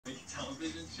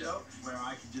show where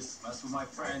I could just mess with my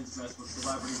friends, mess with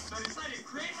celebrities. So I decided to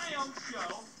create my own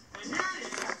show, and here it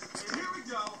is, and here we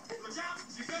go. Look out,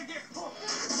 you're gonna get pulled.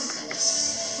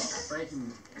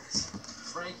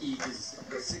 Frankie is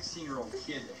a 16-year-old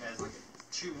kid that has like a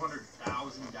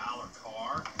 $200,000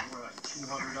 car. There were like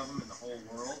 200 of them in the whole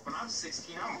world. When I was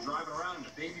 16, I was driving around in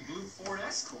a baby blue Ford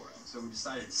Escort. So we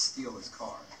decided to steal his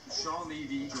car. Sean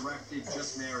Levy directed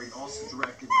Just Married, also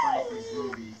directed Frankie's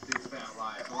movie, Big Fat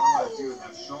Liar. So what I want to do is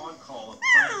have Sean call up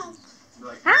Frankie and be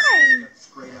like, hey, I got this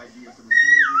great idea for this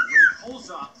movie. When he pulls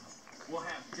up, we'll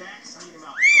have Dax meet him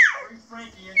out front. Bring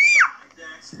Frankie inside.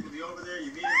 Dax, you're going to be over there.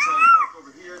 You meet him, so you park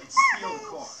over here and steal the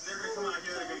car. They're going to come out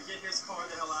here. They're going to get his car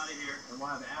the hell out of here. And we'll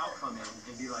have Al come in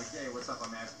and be like, hey, what's up?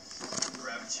 I'm asking.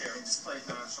 Grab a chair and just play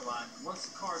nonchalant.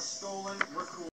 Once the car's stolen, we're cool.